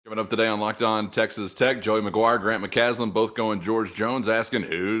Coming up today on Locked On Texas Tech, Joey McGuire, Grant McCasland, both going George Jones, asking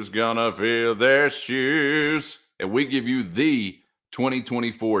who's gonna fill their shoes. And we give you the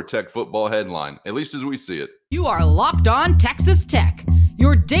 2024 Tech football headline, at least as we see it. You are Locked On Texas Tech,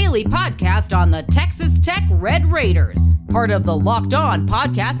 your daily podcast on the Texas Tech Red Raiders, part of the Locked On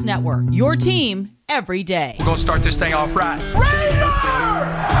Podcast Network, your team every day. We're gonna start this thing off right. Raider!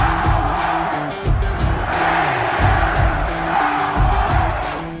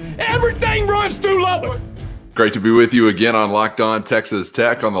 Everything runs through Lubbock. Great to be with you again on Locked On Texas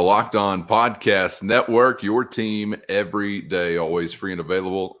Tech on the Locked On Podcast Network, your team every day, always free and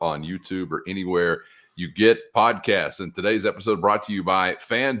available on YouTube or anywhere you get podcasts. And today's episode brought to you by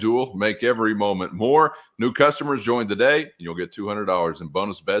FanDuel. Make every moment more. New customers join today, and you'll get $200 in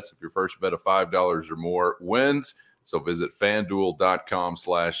bonus bets if your first bet of $5 or more wins. So visit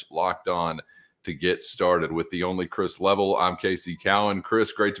FanDuel.com/LockedOn to get started with the only Chris Level. I'm Casey Cowan.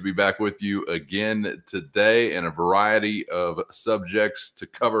 Chris, great to be back with you again today and a variety of subjects to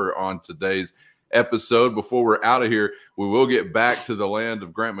cover on today's episode. Before we're out of here, we will get back to the land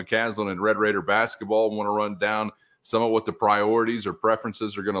of Grant McCasland and Red Raider basketball. I want to run down some of what the priorities or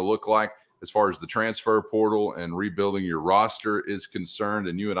preferences are going to look like as far as the transfer portal and rebuilding your roster is concerned.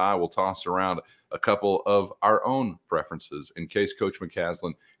 And you and I will toss around a couple of our own preferences in case Coach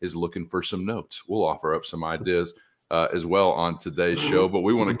McCasland is looking for some notes. We'll offer up some ideas as well on today's show. But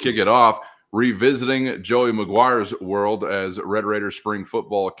we want to kick it off revisiting Joey McGuire's world as Red Raider spring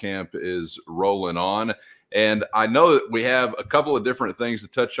football camp is rolling on. And I know that we have a couple of different things to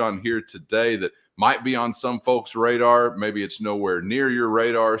touch on here today that might be on some folks' radar. Maybe it's nowhere near your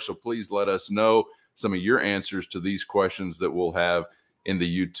radar. So please let us know some of your answers to these questions that we'll have in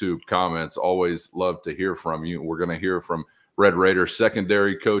the YouTube comments. Always love to hear from you. We're going to hear from Red Raider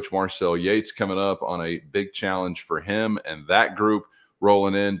secondary coach Marcel Yates coming up on a big challenge for him and that group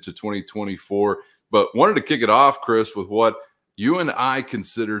rolling into 2024. But wanted to kick it off, Chris, with what you and I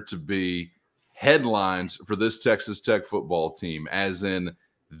consider to be headlines for this Texas Tech football team, as in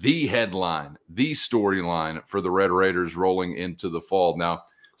the headline, the storyline for the Red Raiders rolling into the fall. Now,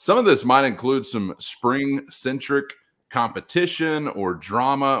 some of this might include some spring-centric competition or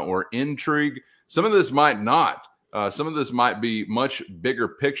drama or intrigue. Some of this might not. Some of this might be much bigger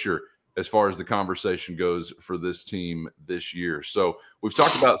picture as far as the conversation goes for this team this year. So we've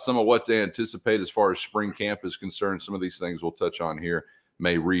talked about some of what to anticipate as far as spring camp is concerned. Some of these things we'll touch on here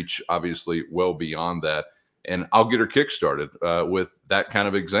may reach, obviously, well beyond that. And I'll get her kickstarted with that kind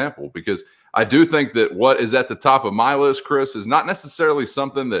of example, because I do think that what is at the top of my list, Chris, is not necessarily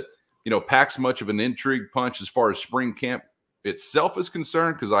something that, you know, packs much of an intrigue punch as far as spring camp itself is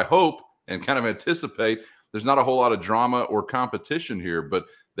concerned, because I hope and kind of anticipate there's not a whole lot of drama or competition here. But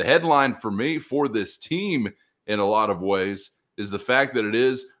the headline for me for this team in a lot of ways is the fact that it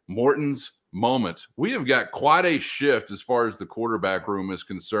is Morton's moment. We have got quite a shift as far as the quarterback room is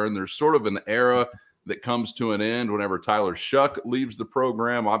concerned. There's sort of an era that comes to an end whenever Tyler Shuck leaves the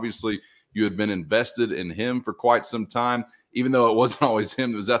program. Obviously, you had been invested in him for quite some time, even though it wasn't always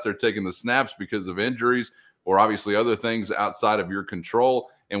him that was out there taking the snaps because of injuries or obviously other things outside of your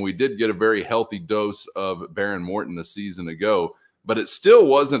control. And we did get a very healthy dose of Baron Morton a season ago, but it still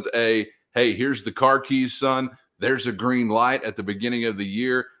wasn't a, hey, here's the car keys, son. There's a green light at the beginning of the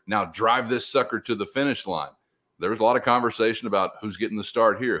year. Now drive this sucker to the finish line. There was a lot of conversation about who's getting the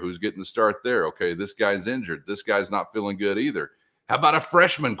start here, who's getting the start there. Okay, this guy's injured. This guy's not feeling good either. How about a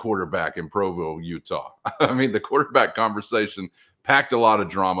freshman quarterback in Provo, Utah? I mean, the quarterback conversation packed a lot of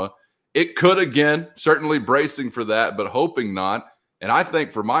drama. It could, again, certainly bracing for that, but hoping not. And I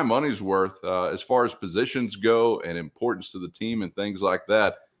think for my money's worth, as far as positions go and importance to the team and things like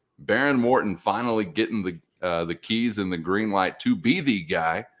that, Baron Morton finally getting the keys and the green light to be the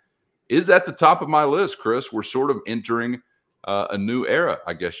guy is at the top of my list, Chris. We're sort of entering a new era,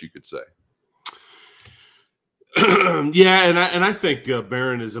 I guess you could say. Yeah, and I think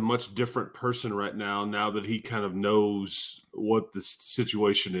Baron is a much different person right now that he kind of knows what the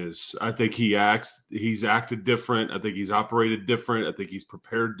situation is. I think he's acted different. I think he's operated different. I think he's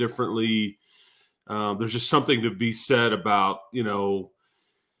prepared differently. There's just something to be said about, you know,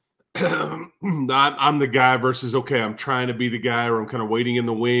 I'm the guy versus, okay, I'm trying to be the guy, or I'm kind of waiting in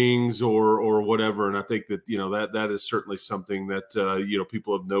the wings or whatever. And I think that, you know, that is certainly something that, you know,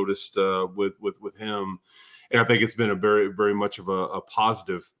 people have noticed with him. And I think it's been a very, very much of a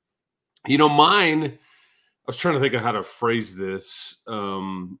positive. You know, mine, I was trying to think of how to phrase this.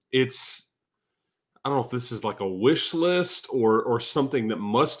 It's, I don't know if this is like a wish list or something that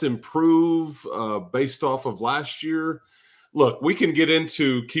must improve based off of last year. Look, we can get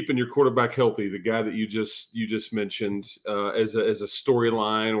into keeping your quarterback healthy, the guy that you just mentioned, as a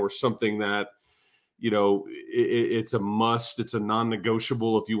storyline or something that, it's a must. It's a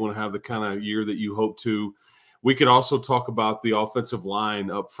non-negotiable if you want to have the kind of year that you hope to. We could also talk about the offensive line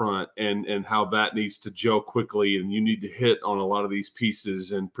up front and how that needs to gel quickly, and you need to hit on a lot of these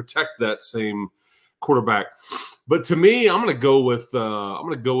pieces and protect that same quarterback. But to me, I'm going to go with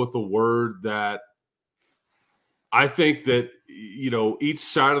a word that I think that, each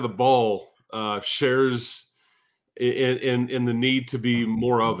side of the ball shares in the need to be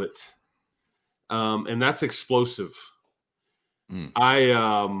more of it. And that's explosive.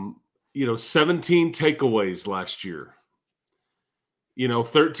 17 takeaways last year,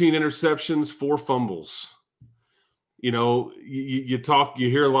 13 interceptions, 4 fumbles. You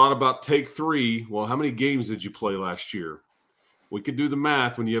hear a lot about take 3. Well, how many games did you play last year? We could do the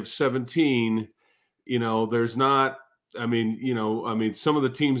math. When you have 17, there's not, some of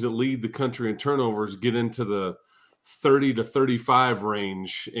the teams that lead the country in turnovers get into the 30 to 35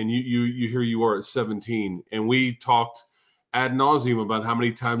 range, and you are at 17. And we talked ad nauseum about how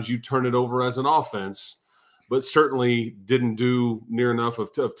many times you turn it over as an offense, but certainly didn't do near enough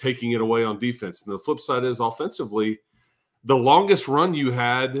of taking it away on defense. And the flip side is, offensively, the longest run you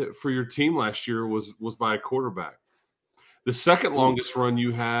had for your team last year was by a quarterback. The second longest run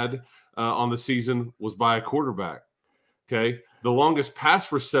you had on the season was by a quarterback. Okay. The longest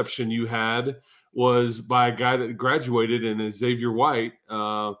pass reception you had was by a guy that graduated in Xavier White.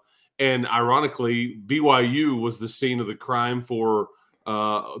 And ironically, BYU was the scene of the crime for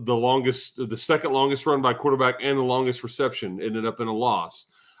the second longest run by quarterback and the longest reception ended up in a loss.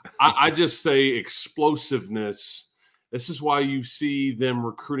 I just say explosiveness. This is why you see them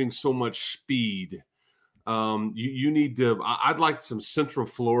recruiting so much speed. You need to. I'd like some Central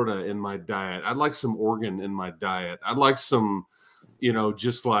Florida in my diet. I'd like some Oregon in my diet. I'd like some,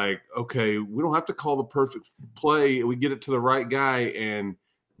 just like, okay, we don't have to call the perfect play. We get it to the right guy and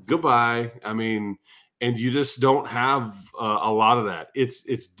goodbye. And you just don't have a lot of that.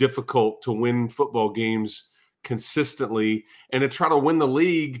 It's difficult to win football games consistently and to try to win the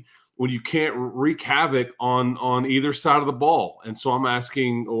league when you can't wreak havoc on either side of the ball. And so I'm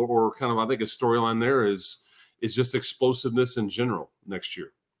asking, or kind of, I think a storyline there is just explosiveness in general next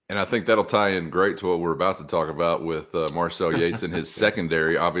year. And I think that'll tie in great to what we're about to talk about with Marcel Yates and his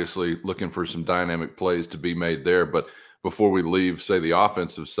secondary, obviously looking for some dynamic plays to be made there. But before we leave, say, the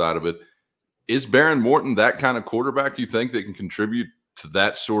offensive side of it, is Baron Morton that kind of quarterback you think that can contribute to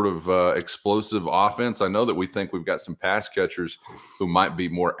that sort of explosive offense? I know that we think we've got some pass catchers who might be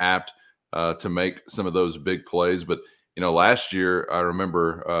more apt to make some of those big plays. But, last year I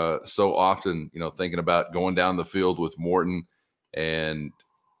remember so often, thinking about going down the field with Morton and,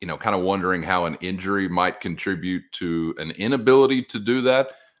 kind of wondering how an injury might contribute to an inability to do that.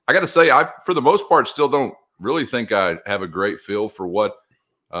 I got to say, I, for the most part, still don't really think I have a great feel for what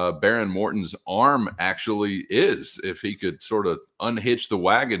Baron Morton's arm actually is, if he could sort of unhitch the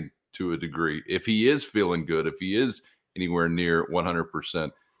wagon to a degree, if he is feeling good, if he is anywhere near 100%.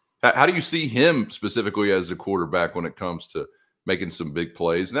 How do you see him specifically as a quarterback when it comes to making some big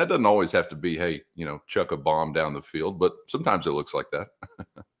plays? And that doesn't always have to be, hey, chuck a bomb down the field, but sometimes it looks like that.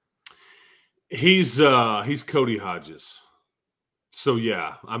 He's Cody Hodges. So,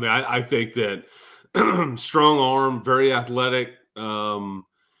 yeah, I think that strong arm, very athletic.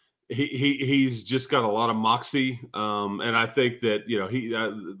 He's just got a lot of moxie, and I think that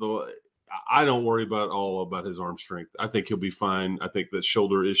I don't worry about his arm strength. I think he'll be fine. I think the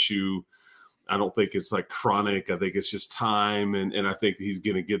shoulder issue, I don't think it's like chronic. I think it's just time, and I think he's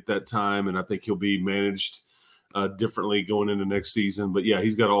going to get that time, and I think he'll be managed differently going into next season. But yeah,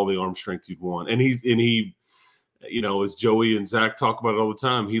 he's got all the arm strength you'd want, and he, as Joey and Zach talk about it all the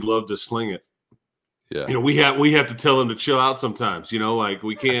time, he loved to sling it. Yeah. We have to tell him to chill out sometimes, like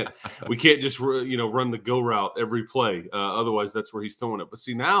we can't just, run the go route every play. Otherwise that's where he's throwing it. But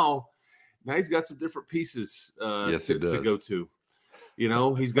see, now he's got some different pieces to go to,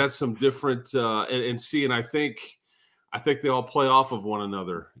 he's got some different, and I think they all play off of one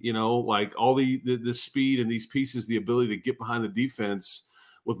another, like all the speed and these pieces, the ability to get behind the defense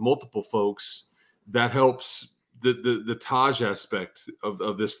with multiple folks, that helps the Taj aspect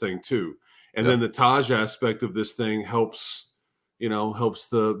of this thing too. And then the Taj aspect of this thing helps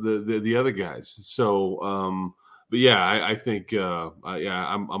the other guys. So, but yeah, I think,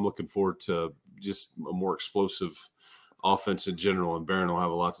 I'm looking forward to just a more explosive offense in general, and Baron will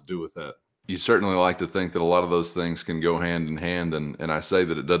have a lot to do with that. You certainly like to think that a lot of those things can go hand in hand. And I say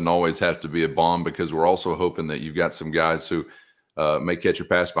that it doesn't always have to be a bomb, because we're also hoping that you've got some guys who may catch a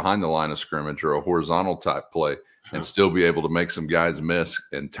pass behind the line of scrimmage or a horizontal type play and still be able to make some guys miss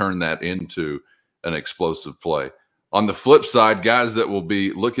and turn that into an explosive play. On the flip side, guys that will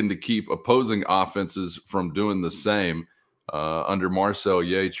be looking to keep opposing offenses from doing the same, under Marcel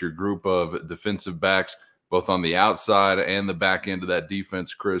Yates, your group of defensive backs, both on the outside and the back end of that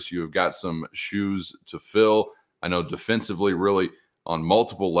defense, Chris, you have got some shoes to fill. I know defensively, really on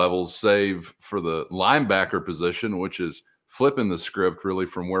multiple levels, save for the linebacker position, which is flipping the script really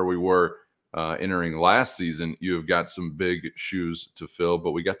from where we were entering last season. You have got some big shoes to fill,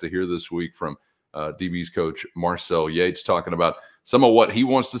 but we got to hear this week from DB's coach Marcel Yates talking about some of what he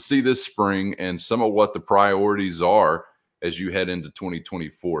wants to see this spring and some of what the priorities are as you head into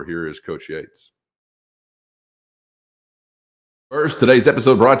 2024. Here is Coach Yates. First, today's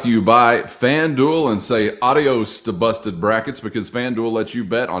episode brought to you by FanDuel, and say adios to busted brackets, because FanDuel lets you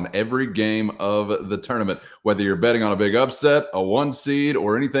bet on every game of the tournament. Whether you're betting on a big upset, a 1 seed,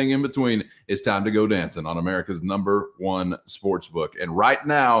 or anything in between, it's time to go dancing on America's #1 sportsbook. And right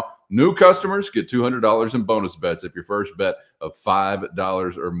now, new customers get $200 in bonus bets if your first bet of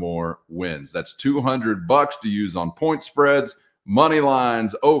 $5 or more wins. That's $200 to use on point spreads, money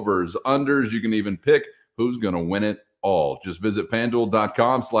lines, overs, unders. You can even pick who's going to win it all. Just visit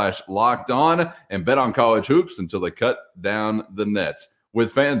FanDuel.com/lockedon and bet on college hoops until they cut down the nets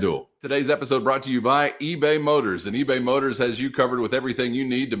with FanDuel. Today's episode brought to you by eBay Motors, and eBay Motors has you covered with everything you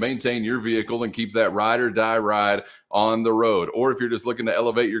need to maintain your vehicle and keep that ride or die ride on the road. Or if you're just looking to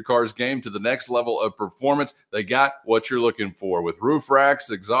elevate your car's game to the next level of performance, they got what you're looking for with roof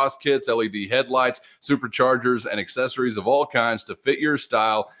racks, exhaust kits, LED headlights, superchargers, and accessories of all kinds to fit your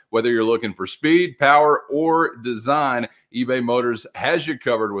style. Whether you're looking for speed, power, or design, eBay Motors has you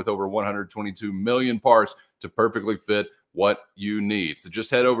covered with over 122 million parts to perfectly fit what you need. So just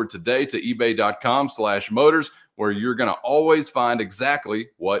head over today to ebay.com/motors, where you're going to always find exactly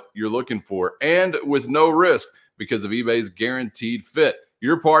what you're looking for, and with no risk because of eBay's guaranteed fit.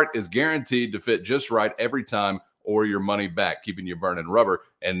 Your part is guaranteed to fit just right every time, or your money back, keeping you burning rubber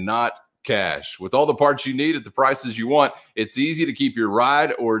and not cash. With all the parts you need at the prices you want, it's easy to keep your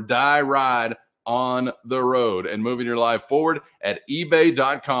ride or die ride on the road and moving your life forward at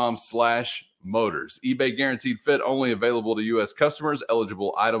ebay.com/motors. eBay guaranteed fit, only available to U.S. customers,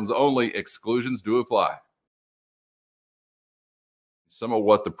 eligible items only, exclusions do apply. Some of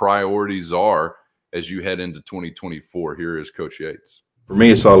what the priorities are as you head into 2024. Here is Coach Yates. For me,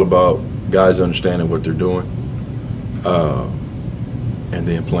 it's all about guys understanding what they're doing, and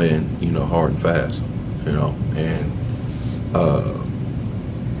then playing, hard and fast, and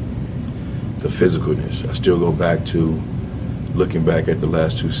the physicalness. I still go back to looking back at the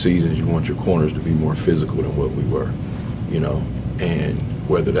last 2 seasons. You want your corners to be more physical than what we were, and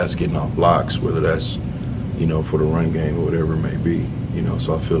whether that's getting off blocks, whether that's, for the run game or whatever it may be,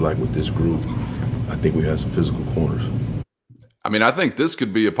 so I feel like with this group, I think we have some physical corners. I mean, I think this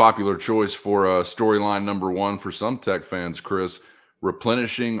could be a popular choice for storyline #1 for some Tech fans, Chris,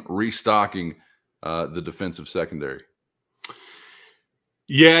 replenishing, restocking the defensive secondary.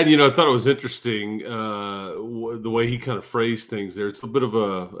 Yeah, and I thought it was interesting the way he kind of phrased things there. It's a bit of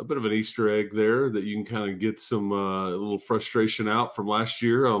an Easter egg there that you can kind of get some a little frustration out from last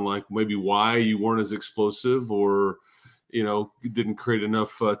year on like maybe why you weren't as explosive or didn't create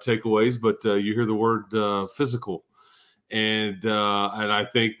enough takeaways. But you hear the word physical, and I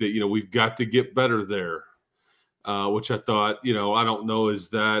think that we've got to get better there, which I thought I don't know is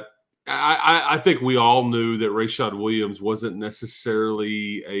that. I think we all knew that Rashad Williams wasn't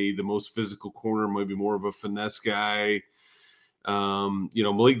necessarily the most physical corner, maybe more of a finesse guy.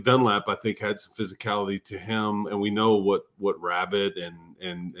 Malik Dunlap, I think, had some physicality to him, and we know what Rabbit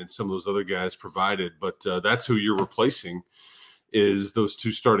and some of those other guys provided. But that's who you're replacing is those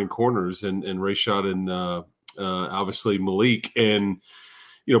 2 starting corners, and Rashad and obviously Malik. And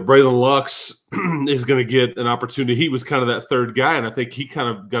Braylon Lux is going to get an opportunity. He was kind of that third guy, and I think he kind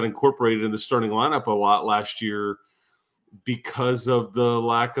of got incorporated in the starting lineup a lot last year because of the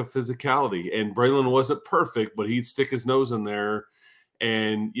lack of physicality. And Braylon wasn't perfect, but he'd stick his nose in there,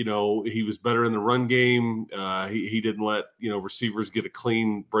 and he was better in the run game. He didn't let receivers get a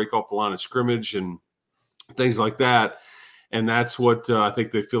clean break off the line of scrimmage and things like that. And that's what I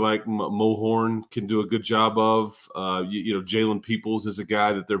think they feel like Mohorn can do a good job of. Jalen Peoples is a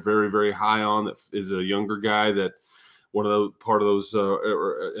guy that they're very, very high on. That is a younger guy that part of those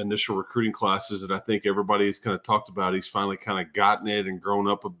initial recruiting classes that I think everybody has kind of talked about. He's finally kind of gotten it and grown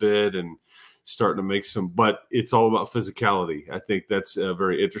up a bit and starting to make some. But it's all about physicality. I think that's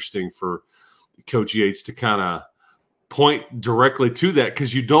very interesting for Coach Yates to kind of point directly to that,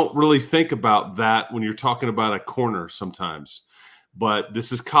 because you don't really think about that when you're talking about a corner sometimes. but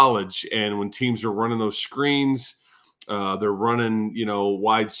this is college. And when teams are running those screens, they're running,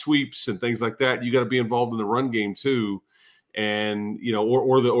 wide sweeps and things like that. You got to be involved in the run game too. And,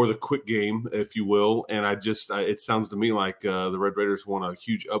 or the quick game, if you will. And it sounds to me like the Red Raiders want a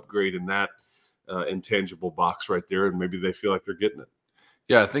huge upgrade in that intangible box right there. And maybe they feel like they're getting it.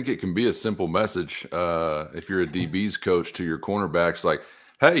 Yeah, I think it can be a simple message if you're a DB's coach to your cornerbacks, like,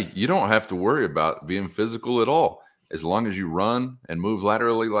 hey, you don't have to worry about being physical at all as long as you run and move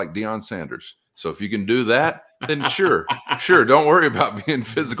laterally like Deion Sanders. So if you can do that, then sure, don't worry about being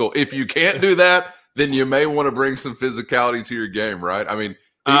physical. If you can't do that, then you may want to bring some physicality to your game, right? I mean,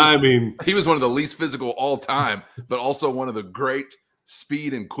 he was one of the least physical all time, but also one of the great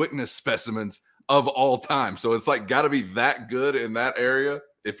speed and quickness specimens of all time. So it's like got to be that good in that area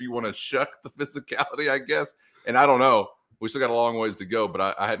if you want to shuck the physicality, I guess. And I don't know. We still got a long ways to go,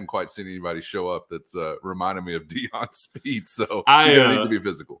 but I hadn't quite seen anybody show up that's reminded me of Deion's speed. So you need to be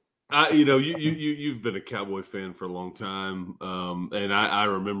physical. You've been a Cowboy fan for a long time, and I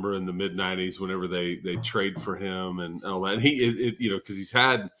remember in the mid '90s whenever they trade for him and all that. And because he's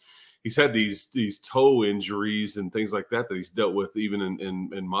had these toe injuries and things like that he's dealt with even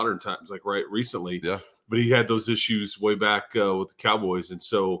in modern times, like right recently. Yeah. But he had those issues way back with the Cowboys, and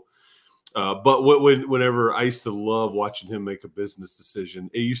so. But whenever I used to love watching him make a business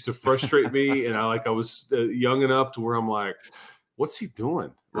decision, it used to frustrate me, and I was young enough to where I'm like, what's he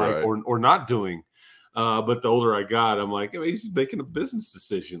doing, like, or not doing? But the older I got, I'm like, he's making a business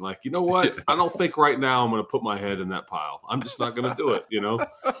decision. Like, you know what? I don't think right now I'm going to put my head in that pile. I'm just not going to do it,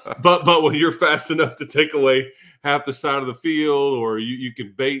 But when you're fast enough to take away half the side of the field, or you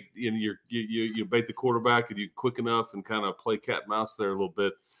can bait and you bait the quarterback, and you're quick enough and kind of play cat and mouse there a little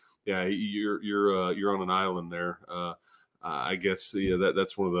bit. Yeah, you're on an island there. I guess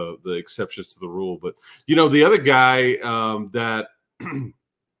that's one of the exceptions to the rule. But the other guy that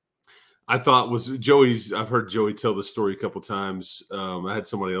I thought was Joey's. I've heard Joey tell the story a couple times. I had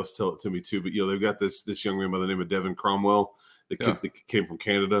somebody else tell it to me too. But they've got this young man by the name of Devin Cromwell that came from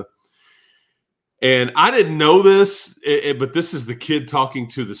Canada. And I didn't know this, but this is the kid talking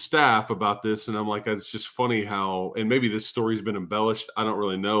to the staff about this. And I'm like, it's just funny how, and maybe this story's been embellished. I don't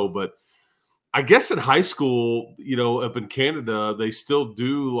really know, but I guess in high school, up in Canada, they still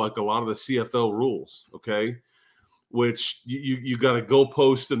do like a lot of the CFL rules. Okay. Which you got a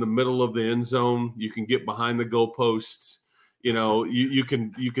goalpost in the middle of the end zone. You can get behind the goalposts. You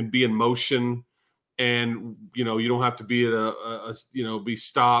can be in motion. And, you don't have to be at be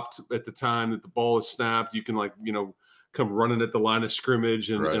stopped at the time that the ball is snapped. You can come running at the line of scrimmage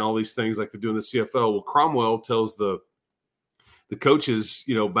and all these things like they do in the CFL. Well, Cromwell tells the coaches,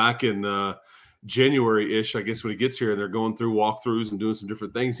 back in January-ish, I guess, when he gets here, and they're going through walkthroughs and doing some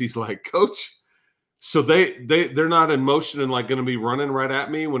different things. He's like, Coach, so they're not in motion and like going to be running right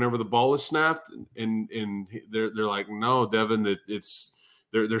at me whenever the ball is snapped. And they're like, no, Devin,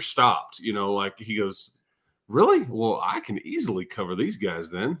 they're stopped, like he goes, really? Well, I can easily cover these guys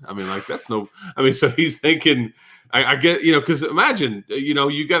then. I mean, like so he's thinking, I get, because imagine,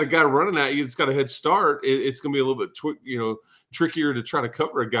 you got a guy running at you that's got a head start. It's going to be a little bit, trickier to try to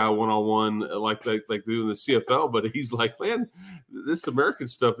cover a guy one-on-one like they do in the CFL. But he's like, man, this American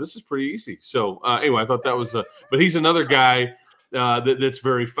stuff, this is pretty easy. So anyway, I thought that was but he's another guy that's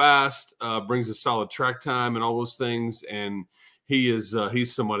very fast, brings a solid track time and all those things. And he's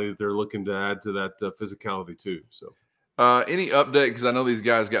somebody that they're looking to add to that physicality too. So, any update? Because I know these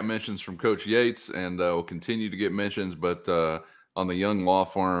guys got mentions from Coach Yates and will continue to get mentions, but on the young law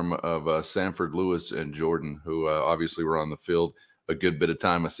firm of Sanford, Lewis, and Jordan, who obviously were on the field a good bit of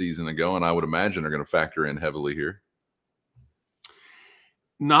time a season ago, and I would imagine are going to factor in heavily here.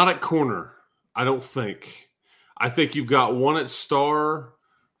 Not at corner, I don't think. I think you've got one at star.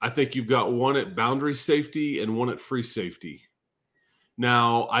 I think you've got one at boundary safety and one at free safety.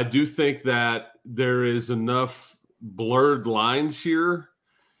 Now, I do think that there is enough blurred lines here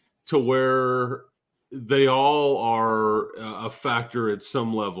to where they all are a factor at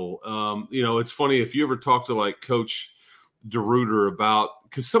some level. It's funny if you ever talk to like Coach DeRuiter about,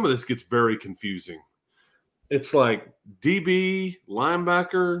 because some of this gets very confusing. It's like DB,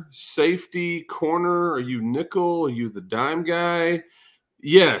 linebacker, safety, corner. Are you nickel? Are you the dime guy?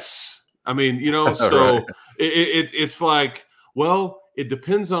 Yes. I mean, so right. It's like, well, it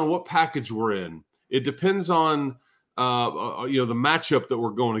depends on what package we're in. It depends on, the matchup that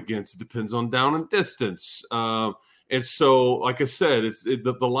we're going against. It depends on down and distance. And so, like I said,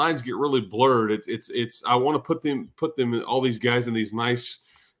 the lines get really blurred. I want to put them all these guys in these nice,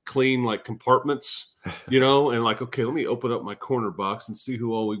 clean like compartments, and like, okay, let me open up my corner box and see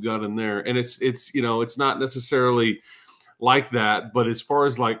who all we've got in there. And it's not necessarily like that. But as far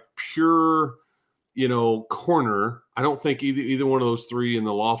as like pure, corner, I don't think either one of those three in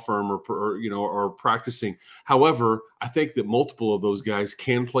the law firm are practicing. However, I think that multiple of those guys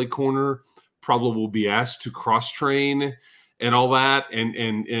can play corner, probably will be asked to cross train and all that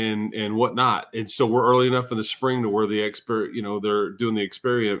and whatnot. And so we're early enough in the spring to where they're doing the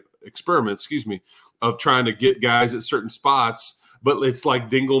experiment, of trying to get guys at certain spots, but it's like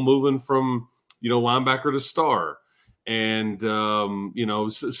Dingle moving from, linebacker to star. And,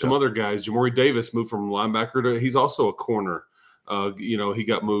 some other guys, Jamori Davis moved from linebacker to, he's also a corner. He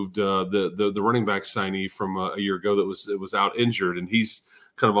got moved, the running back signee from a year ago that was out injured, and he's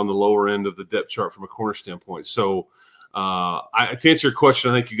kind of on the lower end of the depth chart from a corner standpoint. So to answer your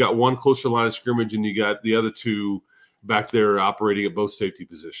question, I think you got one closer line of scrimmage and you got the other two back there operating at both safety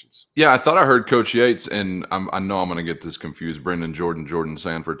positions. Yeah, I thought I heard Coach Yates, and I know I'm going to get this confused, Brendan Jordan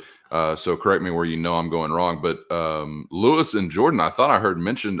Sanford. So correct me where I'm going wrong. But Lewis and Jordan, I thought I heard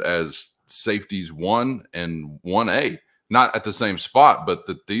mentioned as safeties 1 and 1A, not at the same spot, but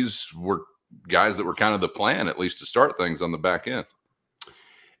that these were guys that were kind of the plan, at least to start things on the back end.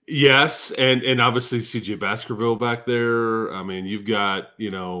 Yes, and obviously CJ Baskerville back there. I mean, you've got,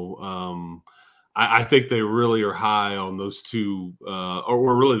 I think they really are high on those two,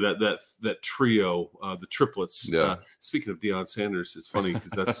 or really that trio, the triplets. Yeah. Speaking of Deion Sanders, it's funny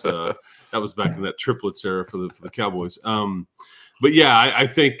because that's that was back in that triplets era for the Cowboys. But yeah, I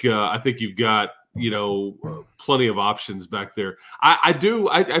think you've got plenty of options back there. I do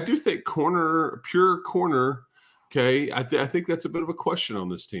think pure corner. Okay, I think that's a bit of a question on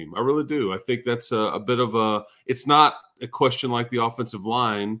this team. I really do. I think that's a bit of a. It's not a question like the offensive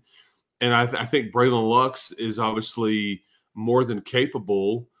line. And I think Braylon Lux is obviously more than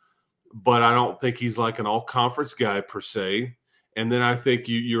capable, but I don't think he's like an all-conference guy per se. And then I think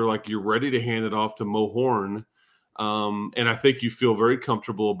you're ready to hand it off to Mo Horn, and I think you feel very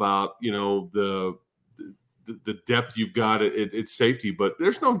comfortable about the depth you've got at safety. But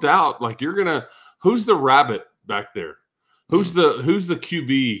there's no doubt, like who's the rabbit back there? Who's the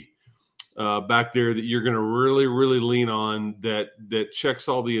QB? Back there that you're going to really, really lean on that checks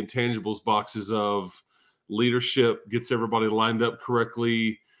all the intangibles boxes of leadership, gets everybody lined up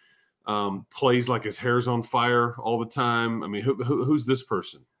correctly, plays like his hair's on fire all the time. I mean, who's this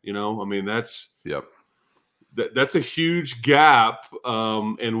person? That's that's a huge gap,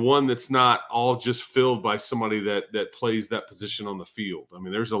 and one that's not all just filled by somebody that plays that position on the field. I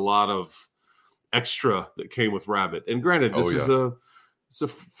mean, there's a lot of extra that came with Rabbit. And granted, it's a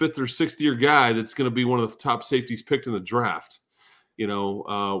 5th or 6th year guy that's going to be one of the top safeties picked in the draft,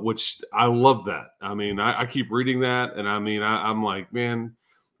 which I love that. I mean, I keep reading that, and I mean, I'm like, man,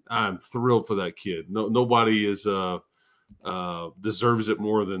 I'm thrilled for that kid. Nobody is deserves it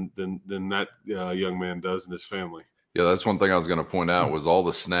more than that young man does and his family. Yeah, that's one thing I was going to point out was all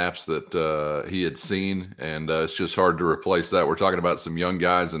the snaps that he had seen, and it's just hard to replace that. We're talking about some young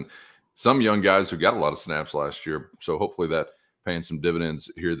guys and some young guys who got a lot of snaps last year, so hopefully that paying some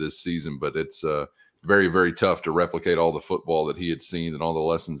dividends here this season. But it's very, very tough to replicate all the football that he had seen and all the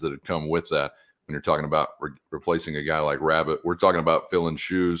lessons that had come with that. When you're talking about replacing a guy like Rabbit, we're talking about filling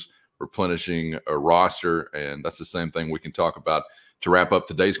shoes, replenishing a roster, and that's the same thing we can talk about to wrap up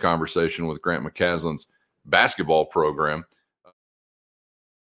today's conversation with Grant McCasland's basketball program.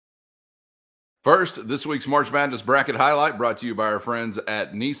 First, this week's March Madness Bracket Highlight brought to you by our friends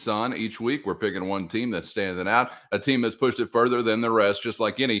at Nissan. Each week, we're picking one team that's standing out, a team that's pushed it further than the rest, just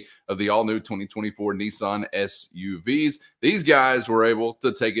like any of the all-new 2024 Nissan SUVs. These guys were able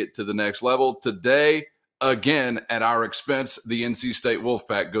to take it to the next level. Today, again, at our expense, the NC State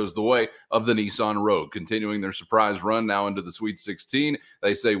Wolfpack goes the way of the Nissan Rogue, continuing their surprise run now into the Sweet 16.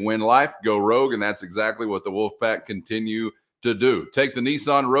 They say win life, go Rogue, and that's exactly what the Wolfpack continue to do. Take the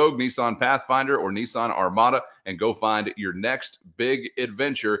Nissan Rogue, Nissan Pathfinder, or Nissan Armada and go find your next big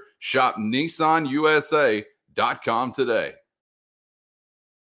adventure. Shop NissanUSA.com today.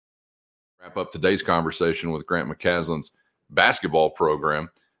 Wrap up today's conversation with Grant McCasland's basketball program.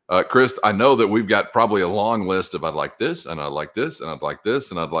 Chris, I know that we've got probably a long list of I'd like this, and I'd like this, and I'd like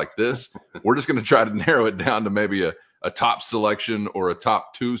this, and I'd like this. We're just going to try to narrow it down to maybe a top selection or a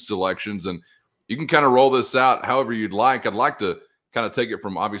top 2 selections, and you can kind of roll this out however you'd like. I'd like to kind of take it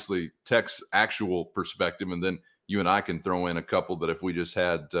from obviously Tech's actual perspective, and then you and I can throw in a couple that if we just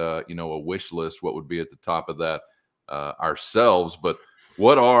had, a wish list, what would be at the top of that ourselves. But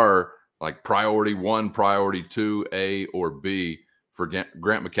what are like priority 1, priority 2, A or B for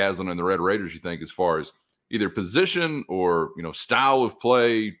Grant McCasland and the Red Raiders, you think, as far as either position or, style of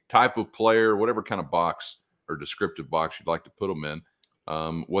play, type of player, whatever kind of box or descriptive box you'd like to put them in?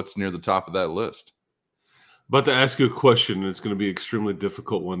 What's near the top of that list? About to ask you a question, and it's going to be an extremely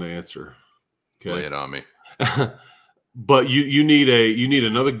difficult one to answer. Okay, lay it on me. But you need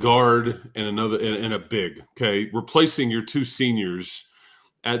another guard and a big. Okay, replacing your two seniors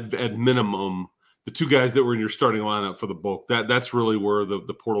at minimum, the two guys that were in your starting lineup for the bulk. That's really where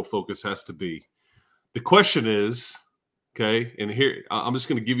the portal focus has to be. The question is, okay, and here I'm just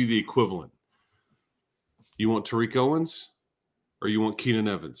going to give you the equivalent. You want Tariq Owens or you want Keenan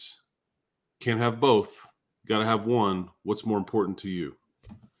Evans? Can't have both. Got to have one. What's more important to you?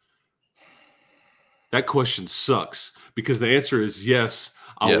 That question sucks because the answer is yes.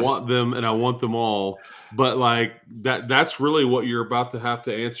 I want them and I want them all. But like that's really what you're about to have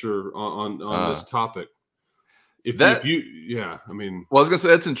to answer on this topic. I mean, well, I was gonna say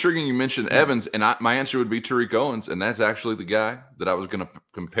that's intriguing. You mentioned Evans, and my answer would be Tariq Owens, and that's actually the guy that I was gonna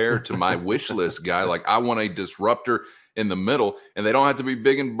compare to my wish list guy. Like I want a disruptor in the middle, and they don't have to be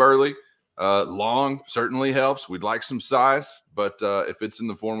big and burly. Long certainly helps. We'd like some size, but if it's in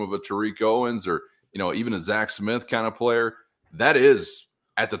the form of a Tariq Owens or even a Zach Smith kind of player, that is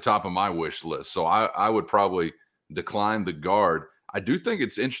at the top of my wish list. So I would probably decline the guard. I do think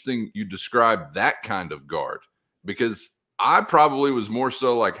it's interesting you describe that kind of guard. Because I probably was more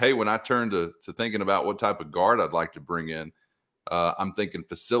so like, hey, when I turned to thinking about what type of guard I'd like to bring in, I'm thinking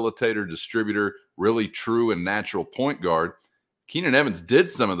facilitator, distributor, really true and natural point guard. Keenan Evans did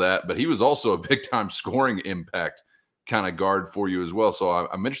some of that, but he was also a big-time scoring impact kind of guard for you as well. So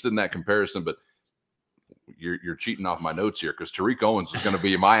I'm interested in that comparison, but you're cheating off my notes here because Tariq Owens was going to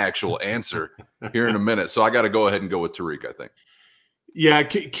be my actual answer here in a minute. So I got to go ahead and go with Tariq, I think. Yeah,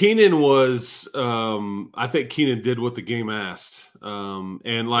 Keenan was. I think Keenan did what the game asked, and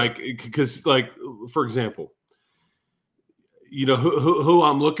because for example, who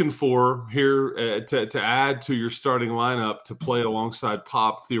I'm looking for here to add to your starting lineup to play alongside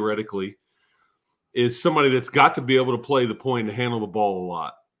Pop theoretically is somebody that's got to be able to play the point and handle the ball a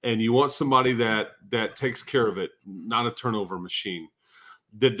lot, and you want somebody that takes care of it, not a turnover machine,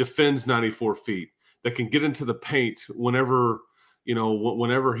 that defends 94 feet, that can get into the paint whenever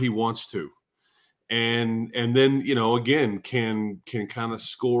he wants to. And then, again, can kind of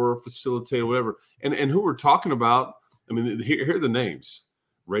score, facilitate, whatever. And who we're talking about, I mean, here are the names.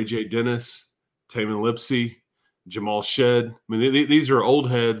 Ray J. Dennis, Taman Lipsey, Jamal Shed. I mean, these are old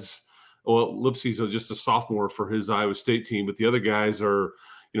heads. Well, Lipsey's just a sophomore for his Iowa State team, but the other guys are,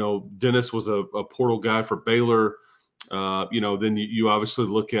 Dennis was a portal guy for Baylor. Then you obviously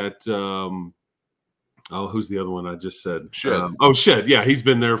look at who's the other one I just said? Shed. Shed. Yeah, he's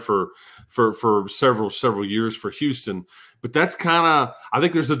been there for several years for Houston. But that's kind of, I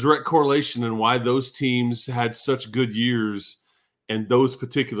think there's a direct correlation in why those teams had such good years and those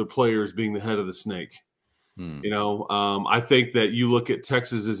particular players being the head of the snake. I think that you look at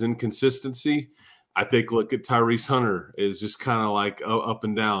Texas's inconsistency. I think look at Tyrese Hunter is just kind of like up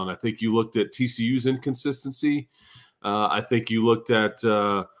and down. I think you looked at TCU's inconsistency. I think you looked at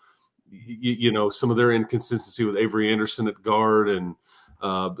some of their inconsistency with Avery Anderson at guard and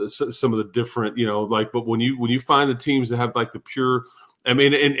some of the different, but when you find the teams that have like the pure, I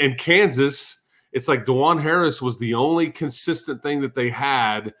mean, in Kansas, it's like DeJuan Harris was the only consistent thing that they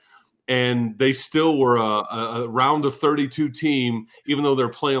had, and they still were a round of 32 team, even though they're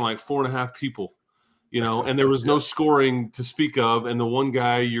playing like 4.5 people, and there was no scoring to speak of. And the one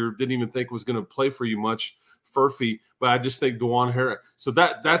guy you didn't even think was going to play for you much, Furphy, but I just think DeJuan Harris. So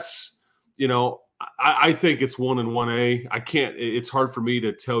that's, I think it's 1 and 1A. I can't. It's hard for me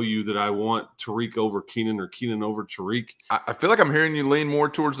to tell you that I want Tariq over Keenan or Keenan over Tariq. I feel like I'm hearing you lean more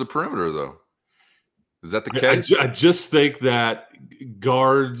towards the perimeter, though. Is that the case? I just think that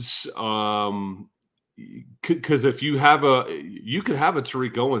guards, because if you could have a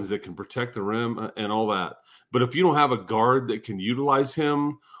Tariq Owens that can protect the rim and all that, but if you don't have a guard that can utilize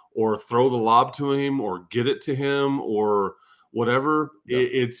him or throw the lob to him or get it to him or whatever,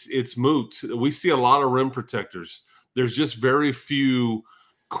 it's moot. We see a lot of rim protectors. There's just very few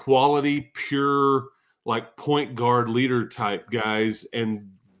quality, pure, like point guard leader type guys,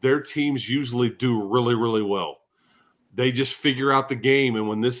 and their teams usually do really, really well. They just figure out the game, and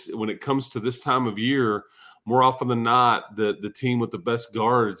when it comes to this time of year, more often than not, the team with the best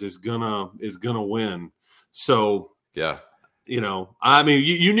guards is gonna win. So yeah, I mean,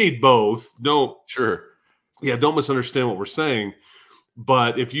 you need both. Sure. Yeah, don't misunderstand what we're saying.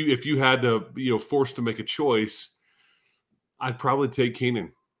 But if you had to, forced to make a choice, I'd probably take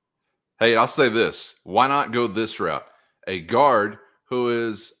Keenan. Hey, I'll say this. Why not go this route? A guard who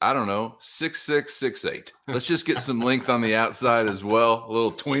is, I don't know, 6'6", 6'8". Let's just get some length on the outside as well. A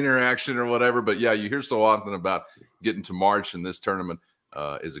little tweener action or whatever. But yeah, you hear so often about getting to March in this tournament.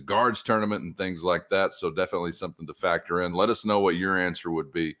 is a guards tournament and things like that. So definitely something to factor in. Let us know what your answer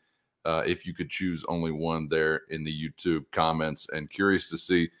would be if you could choose only one there in the YouTube comments, and curious to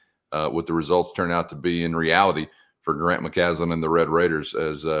see what the results turn out to be in reality for Grant McCasland and the Red Raiders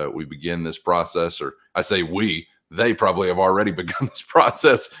as we begin this process. Or I say they probably have already begun this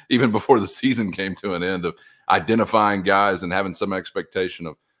process even before the season came to an end, of identifying guys and having some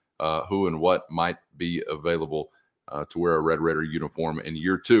expectation of who and what might be available to wear a Red Raider uniform in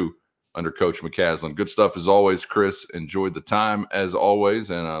year 2 under Coach McCasland. Good stuff as always, Chris. Enjoyed the time as always,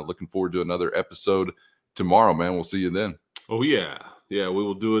 and looking forward to another episode tomorrow, man. We'll see you then. Oh, yeah. Yeah, we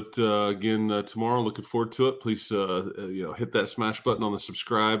will do it again tomorrow. Looking forward to it. Please, hit that smash button on the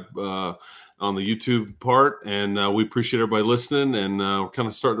subscribe on the YouTube part, and we appreciate everybody listening. And we're kind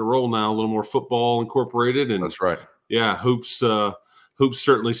of starting to roll now. A little more football incorporated, and that's right. Yeah, hoops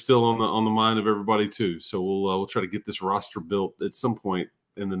certainly still on the mind of everybody too. So we'll try to get this roster built at some point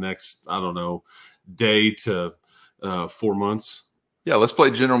in the next, I don't know, day to 4 months. Yeah, let's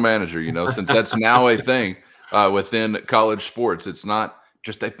play general manager. Since that's now a thing. Within college sports, it's not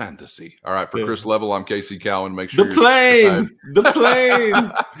just a fantasy. All right, for Chris Level, I'm Casey Cowan. Make sure the plane.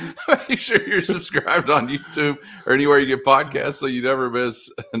 Make sure you're subscribed on YouTube or anywhere you get podcasts so you never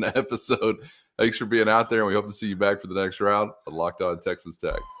miss an episode. Thanks for being out there, and we hope to see you back for the next round of Locked On Texas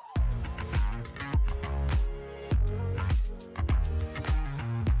Tech.